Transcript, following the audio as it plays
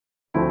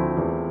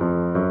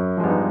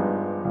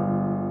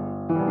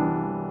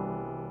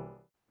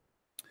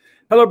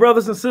Hello,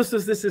 brothers and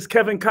sisters. This is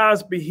Kevin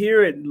Cosby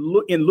here in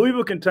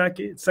Louisville,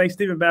 Kentucky, at St.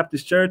 Stephen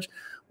Baptist Church,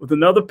 with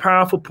another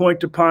powerful point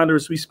to ponder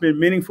as we spend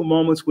meaningful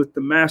moments with the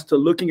Master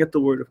looking at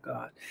the Word of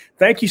God.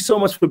 Thank you so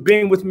much for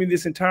being with me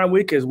this entire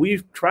week as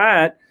we've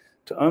tried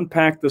to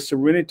unpack the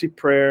Serenity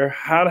prayer,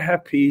 how to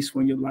have peace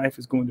when your life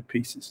is going to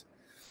pieces.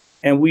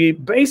 And we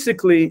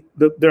basically,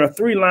 there are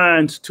three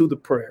lines to the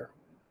prayer.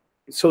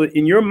 So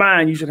in your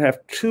mind, you should have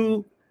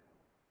two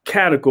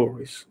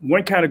categories.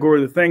 One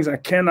category, the things I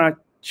cannot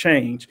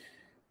change,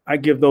 I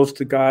give those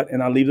to God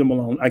and I leave them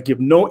alone. I give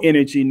no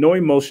energy, no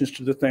emotions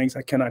to the things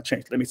I cannot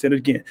change. Let me say it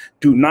again.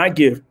 Do not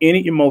give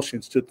any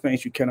emotions to the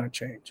things you cannot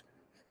change.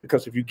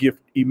 Because if you give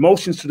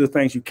emotions to the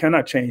things you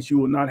cannot change, you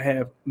will not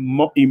have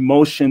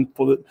emotion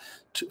for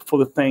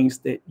the things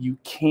that you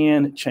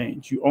can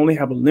change. You only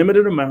have a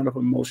limited amount of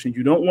emotion.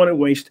 You don't want to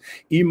waste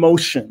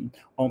emotion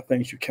on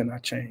things you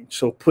cannot change.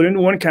 So put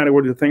into one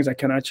category the things I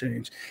cannot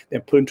change,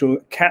 then put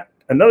into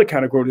another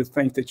category the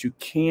things that you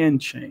can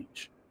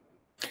change.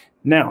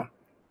 Now,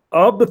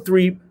 of the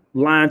three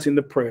lines in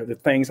the prayer, the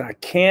things I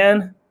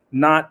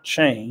cannot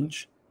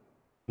change,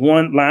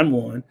 line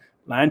one,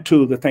 line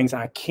two, the things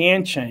I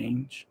can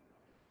change,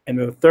 and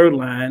the third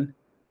line,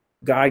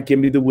 God give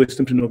me the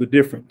wisdom to know the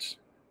difference.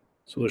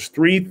 So there's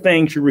three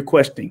things you're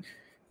requesting: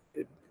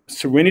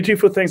 serenity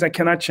for things I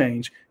cannot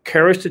change,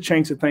 courage to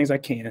change the things I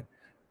can,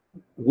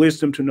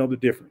 wisdom to know the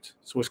difference.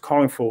 So it's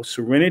calling for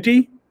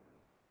serenity,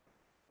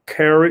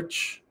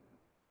 courage,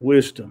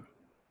 wisdom.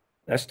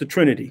 That's the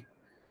Trinity.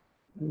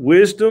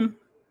 Wisdom,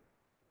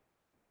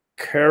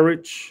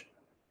 courage,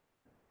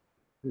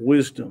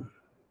 wisdom.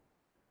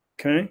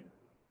 Okay?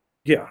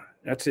 Yeah,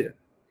 that's it.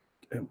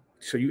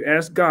 So you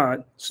ask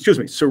God,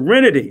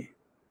 serenity,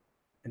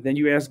 and then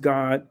you ask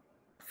God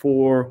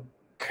for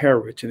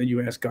courage, and then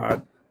you ask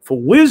God for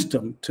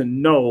wisdom to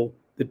know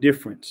the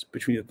difference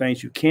between the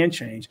things you can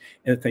change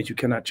and the things you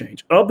cannot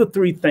change. Of the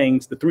three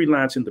things, the three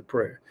lines in the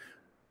prayer,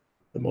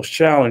 the most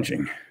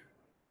challenging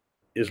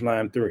is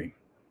line 3.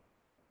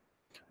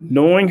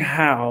 Knowing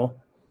how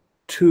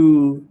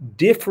to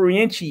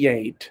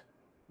differentiate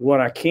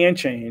what I can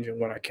change and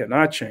what I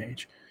cannot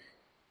change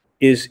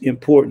is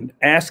important.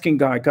 Asking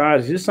God,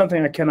 is this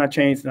something I cannot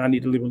change and I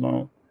need to leave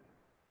alone?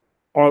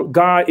 Or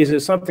God, is it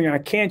something I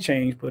can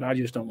change, but I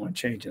just don't want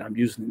to change it? I'm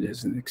using it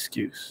as an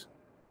excuse.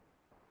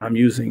 I'm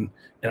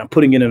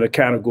putting it in a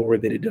category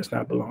that it does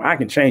not belong. I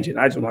can change it.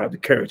 I just don't have the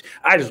courage.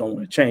 I just don't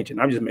want to change it.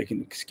 I'm just making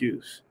an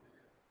excuse.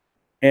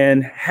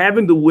 And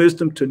having the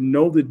wisdom to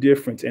know the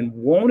difference and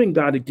wanting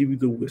God to give you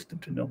the wisdom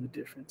to know the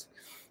difference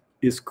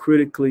is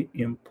critically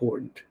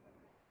important.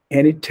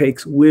 And it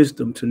takes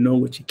wisdom to know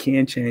what you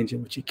can change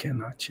and what you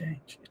cannot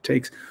change. It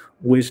takes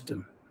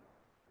wisdom.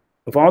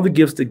 Of all the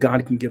gifts that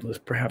God can give us,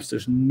 perhaps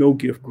there's no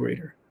gift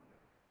greater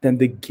than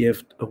the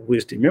gift of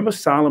wisdom. Remember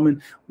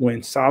Solomon,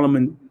 when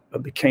Solomon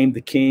became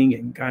the king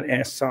and God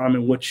asked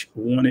Solomon what he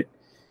wanted.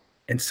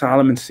 And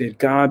Solomon said,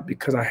 God,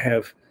 because I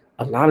have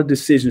a lot of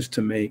decisions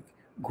to make,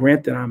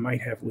 grant that I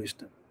might have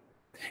wisdom.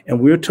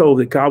 And we're told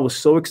that God was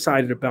so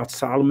excited about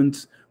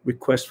Solomon's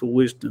request for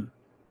wisdom.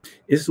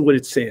 This is what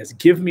it says: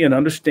 give me an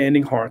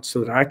understanding heart so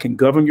that I can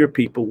govern your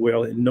people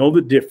well and know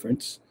the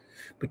difference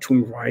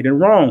between right and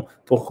wrong.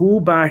 For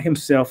who by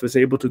himself is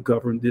able to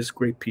govern this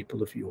great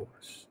people of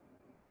yours?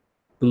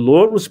 The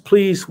Lord was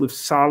pleased with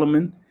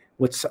Solomon,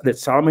 that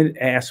Solomon had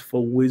asked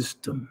for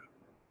wisdom.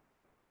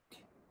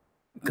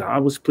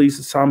 God was pleased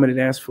that Solomon had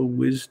asked for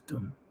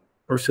wisdom.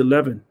 Verse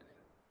 11.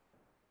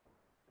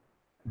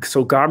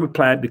 So God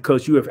replied,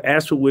 because you have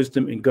asked for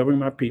wisdom in governing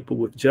my people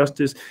with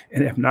justice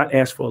and have not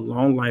asked for a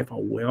long life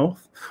or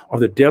wealth or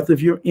the death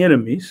of your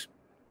enemies,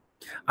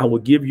 I will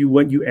give you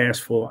what you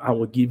asked for. I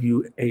will give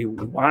you a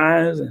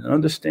wise and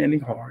understanding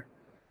heart,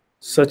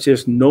 such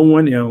as no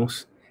one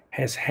else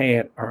has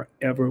had or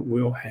ever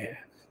will have.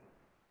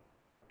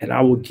 And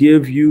I will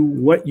give you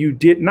what you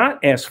did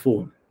not ask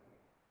for,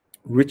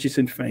 riches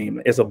and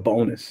fame, as a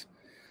bonus.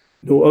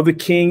 No other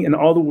king in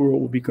all the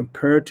world will be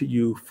compared to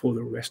you for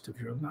the rest of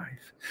your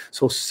life.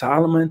 So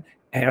Solomon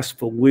asked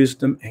for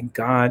wisdom, and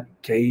God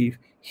gave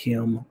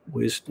him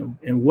wisdom.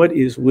 And what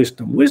is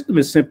wisdom? Wisdom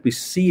is simply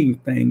seeing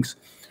things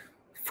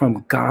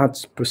from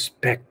God's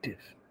perspective.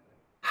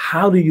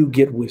 How do you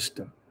get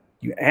wisdom?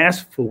 You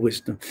ask for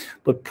wisdom.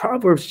 But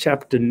Proverbs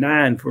chapter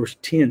 9, verse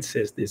 10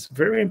 says this,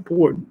 very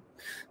important.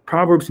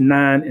 Proverbs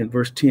 9 and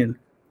verse 10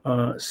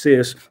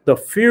 says, the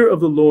fear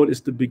of the Lord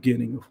is the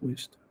beginning of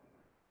wisdom.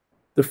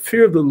 The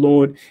fear of the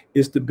Lord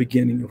is the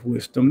beginning of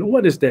wisdom. Now,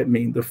 what does that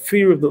mean? The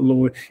fear of the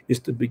Lord is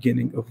the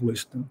beginning of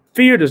wisdom.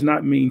 Fear does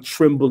not mean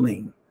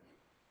trembling.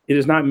 It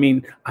does not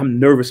mean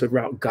I'm nervous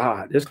about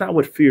God. That's not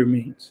what fear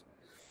means.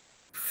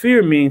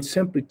 Fear means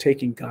simply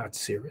taking God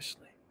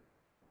seriously.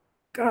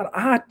 God,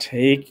 I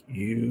take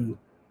you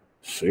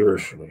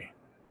seriously.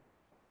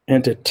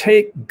 And to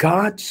take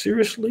God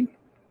seriously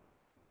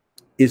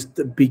is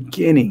the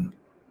beginning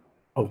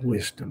of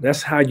wisdom.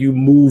 That's how you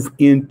move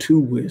into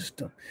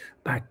wisdom,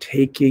 by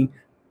taking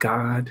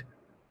God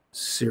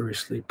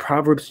seriously.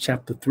 Proverbs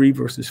chapter 3,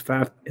 verses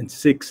 5 and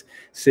 6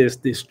 says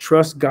this: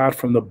 trust God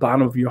from the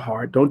bottom of your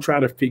heart. Don't try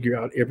to figure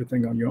out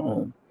everything on your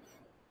own.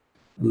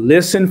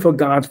 Listen for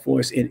God's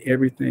voice in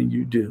everything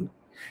you do,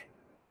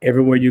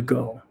 everywhere you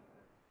go.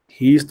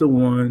 He's the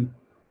one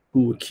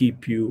who will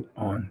keep you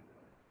on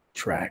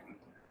track.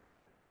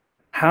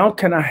 How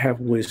can I have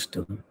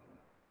wisdom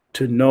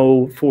to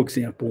know, for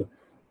example,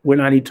 when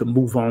I need to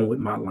move on with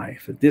my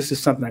life? If this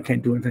is something I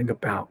can't do anything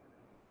about.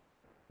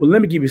 Well,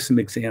 let me give you some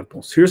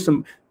examples. Here's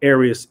some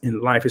areas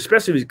in life,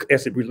 especially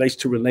as it relates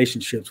to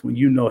relationships, when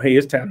you know, hey,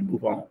 it's time to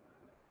move on.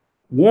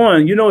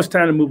 One, you know it's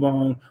time to move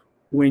on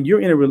when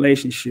you're in a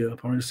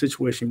relationship or in a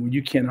situation where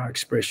you cannot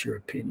express your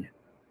opinion.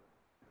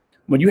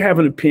 When you have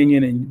an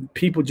opinion and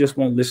people just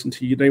won't listen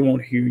to you, they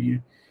won't hear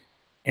you,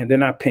 and they're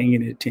not paying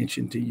any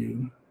attention to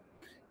you,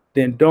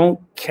 then don't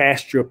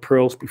cast your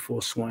pearls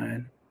before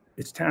swine.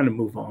 It's time to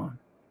move on.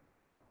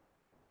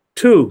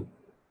 Two,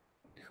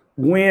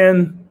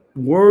 when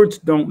words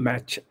don't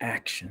match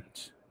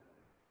actions.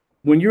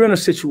 When you're in a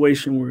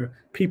situation where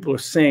people are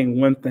saying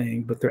one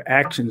thing, but their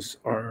actions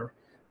are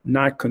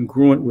not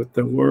congruent with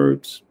their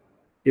words,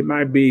 it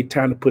might be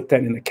time to put that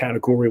in the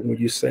category where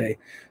you say,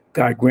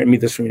 God, grant me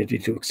the serenity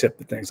to accept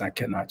the things I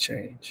cannot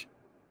change.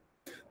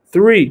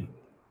 Three,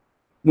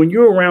 when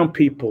you're around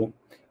people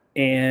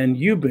and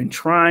you've been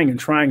trying and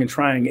trying and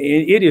trying, and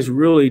it is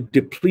really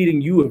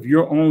depleting you of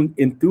your own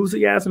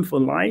enthusiasm for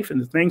life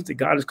and the things that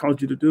God has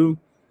called you to do,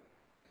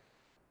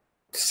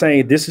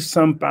 say, this is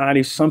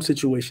somebody, some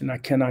situation I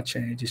cannot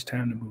change. It's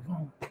time to move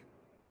on.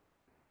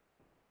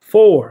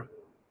 Four,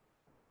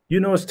 you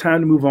know it's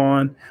time to move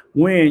on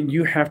when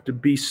you have to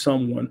be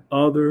someone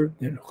other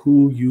than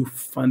who you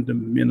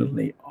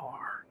fundamentally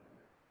are.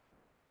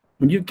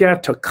 When you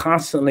got to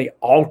constantly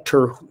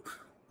alter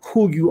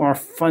who you are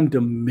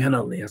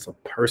fundamentally as a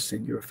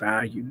person, your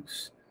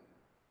values.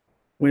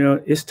 Well,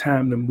 it's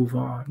time to move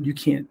on. You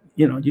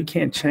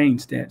can't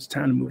change that. It's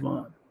time to move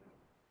on.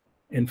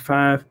 And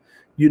five,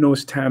 you know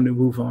it's time to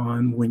move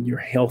on when your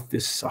health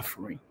is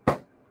suffering.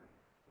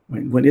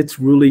 When it's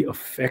really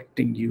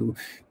affecting you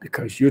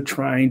because you're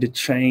trying to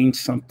change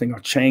something or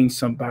change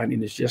somebody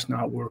and it's just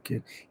not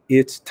working,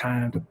 it's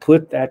time to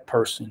put that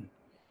person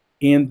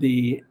in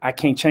the I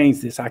can't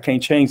change this, I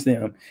can't change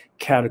them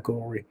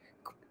category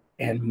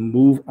and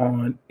move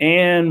on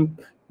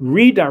and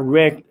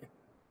redirect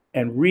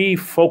and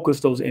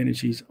refocus those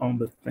energies on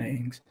the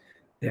things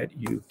that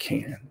you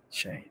can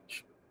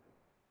change.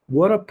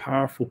 What a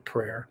powerful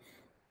prayer.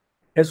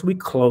 As we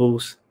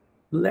close,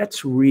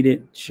 let's read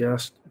it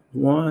just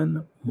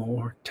one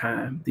more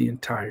time, the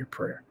entire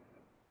prayer.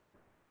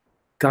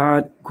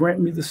 God,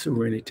 grant me the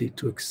serenity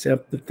to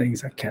accept the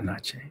things I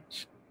cannot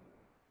change.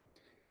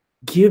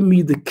 Give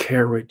me the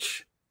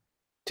courage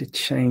to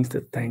change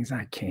the things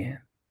I can.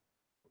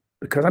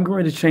 Because I'm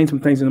going to change some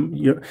things.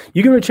 You're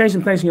going to change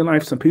some things in your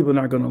life. Some people are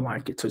not going to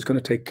like it. So it's going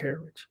to take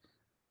courage.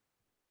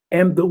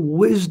 And the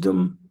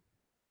wisdom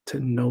to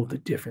know the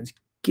difference.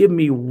 Give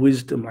me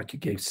wisdom like you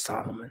gave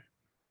Solomon.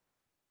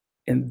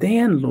 And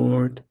then,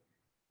 Lord,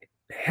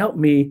 help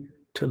me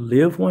to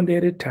live one day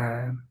at a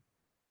time,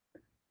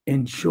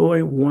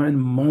 enjoy one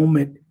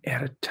moment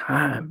at a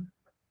time.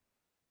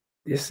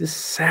 This is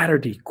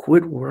Saturday.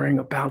 Quit worrying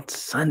about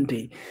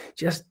Sunday.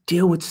 Just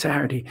deal with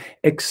Saturday.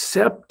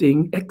 Accept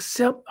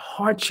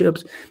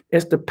hardships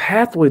as the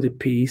pathway to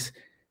peace,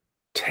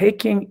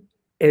 taking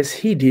as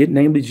he did,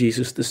 namely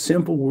Jesus, the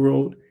simple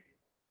world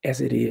as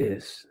it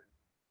is.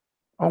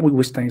 Oh, we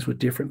wish things were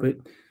different, but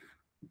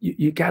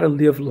you got to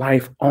live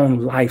life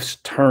on life's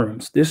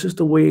terms. This is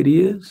the way it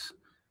is.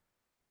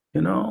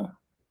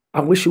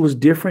 I wish it was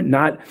different.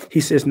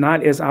 He says,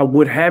 not as I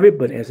would have it,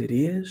 but as it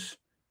is.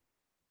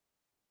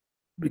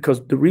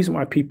 Because the reason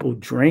why people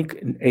drink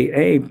in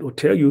AA will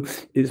tell you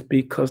is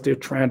because they're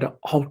trying to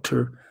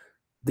alter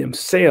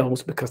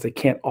themselves because they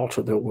can't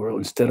alter their world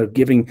instead of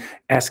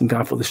asking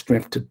God for the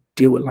strength to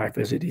deal with life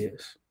as it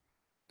is.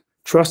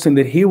 Trusting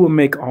that he will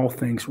make all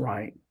things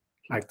right,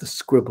 like the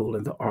scribble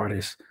and the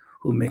artist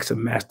who makes a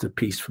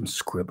masterpiece from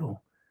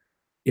scribble.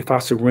 If I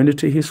surrender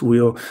to his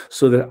will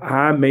so that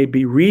I may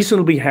be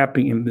reasonably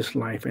happy in this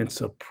life and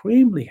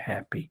supremely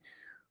happy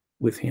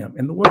with him.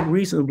 And the word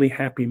reasonably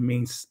happy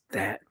means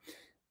that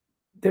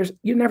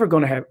you're never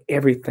going to have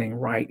everything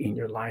right in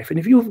your life. And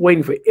if you're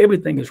waiting for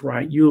everything is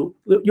right, you'll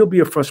be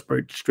a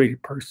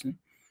frustrated person.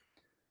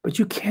 But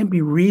you can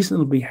be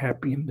reasonably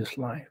happy in this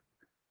life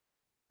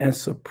and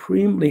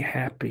supremely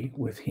happy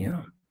with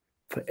him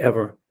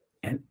forever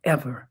and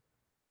ever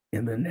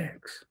in the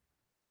next.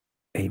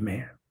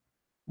 Amen.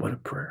 What a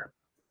prayer.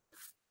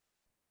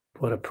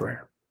 What a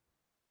prayer.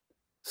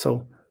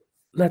 So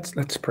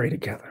let's pray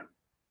together.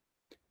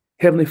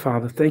 Heavenly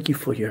Father, thank you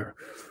for your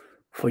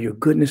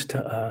goodness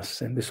to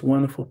us and this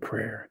wonderful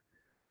prayer.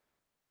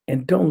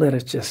 And don't let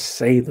us just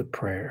say the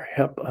prayer.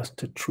 Help us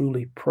to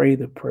truly pray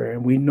the prayer.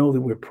 And we know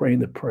that we're praying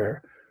the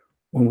prayer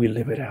when we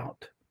live it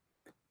out.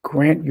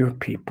 Grant your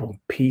people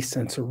peace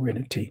and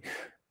serenity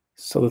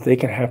so that they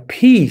can have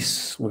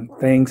peace when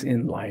things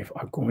in life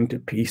are going to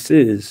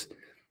pieces.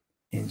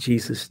 In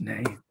Jesus'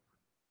 name,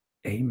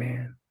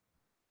 Amen.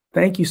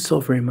 Thank you so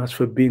very much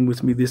for being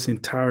with me this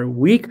entire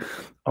week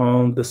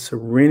on the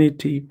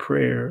Serenity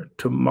Prayer.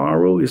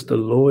 Tomorrow is the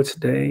Lord's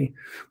Day.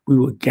 We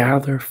will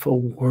gather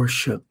for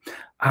worship.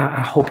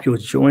 I hope you'll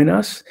join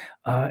us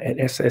at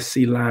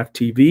SSC Live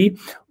TV.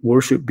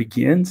 Worship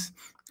begins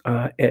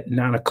at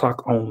 9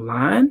 o'clock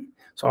online.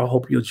 So I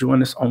hope you'll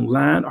join us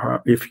online,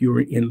 or if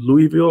you're in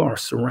Louisville or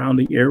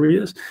surrounding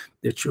areas,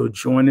 that you'll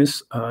join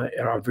us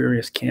at our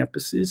various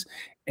campuses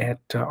on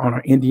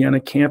our Indiana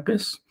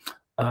campus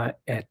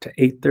at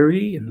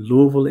 8:30, in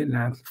Louisville at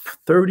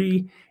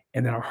 9:30,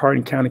 and then our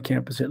Hardin County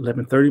campus at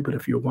 11:30. But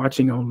if you're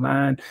watching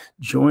online,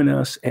 join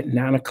us at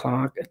 9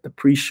 o'clock at the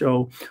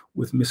pre-show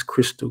with Miss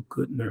Crystal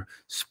Goodner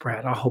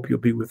Spratt. I hope you'll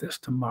be with us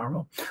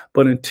tomorrow.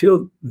 But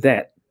until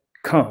that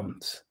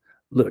comes,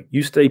 look,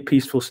 you stay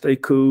peaceful, stay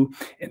cool,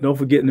 and don't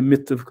forget in the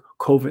midst of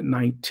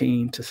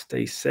COVID-19 to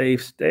stay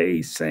safe,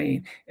 stay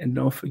sane, and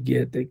don't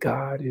forget that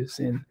God is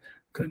in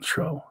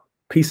control.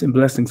 Peace and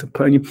blessings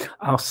upon you.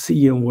 I'll see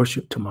you in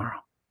worship tomorrow.